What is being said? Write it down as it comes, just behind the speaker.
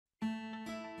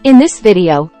In this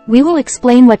video, we will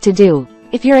explain what to do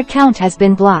if your account has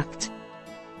been blocked.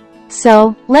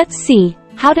 So, let's see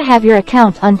how to have your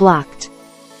account unblocked.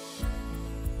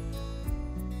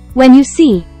 When you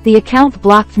see the account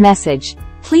blocked message,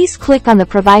 please click on the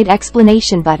Provide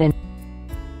Explanation button.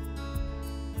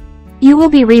 You will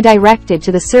be redirected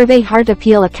to the SurveyHeart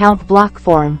Appeal Account Block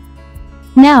form.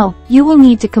 Now, you will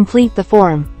need to complete the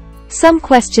form. Some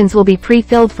questions will be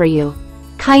pre-filled for you.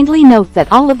 Kindly note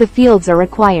that all of the fields are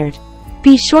required.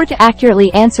 Be sure to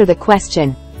accurately answer the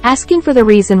question, asking for the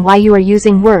reason why you are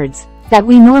using words that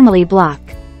we normally block.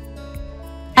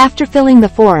 After filling the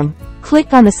form,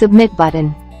 click on the Submit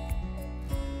button.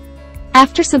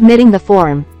 After submitting the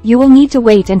form, you will need to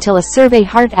wait until a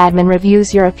SurveyHeart admin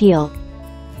reviews your appeal.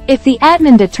 If the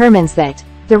admin determines that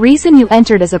the reason you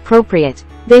entered is appropriate,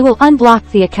 they will unblock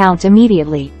the account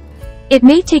immediately. It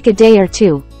may take a day or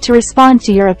two to respond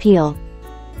to your appeal.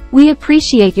 We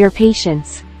appreciate your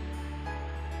patience.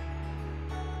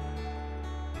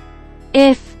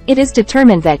 If it is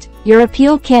determined that your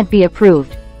appeal can't be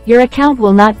approved, your account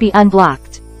will not be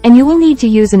unblocked, and you will need to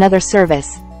use another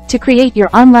service to create your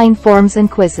online forms and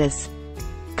quizzes.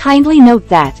 Kindly note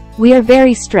that we are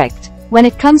very strict when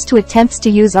it comes to attempts to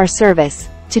use our service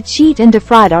to cheat and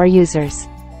defraud our users.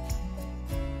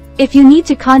 If you need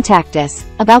to contact us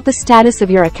about the status of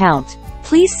your account,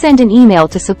 please send an email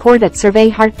to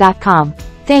support@surveyheart.com.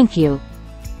 Thank you.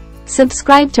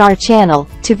 Subscribe to our channel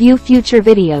to view future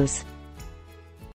videos.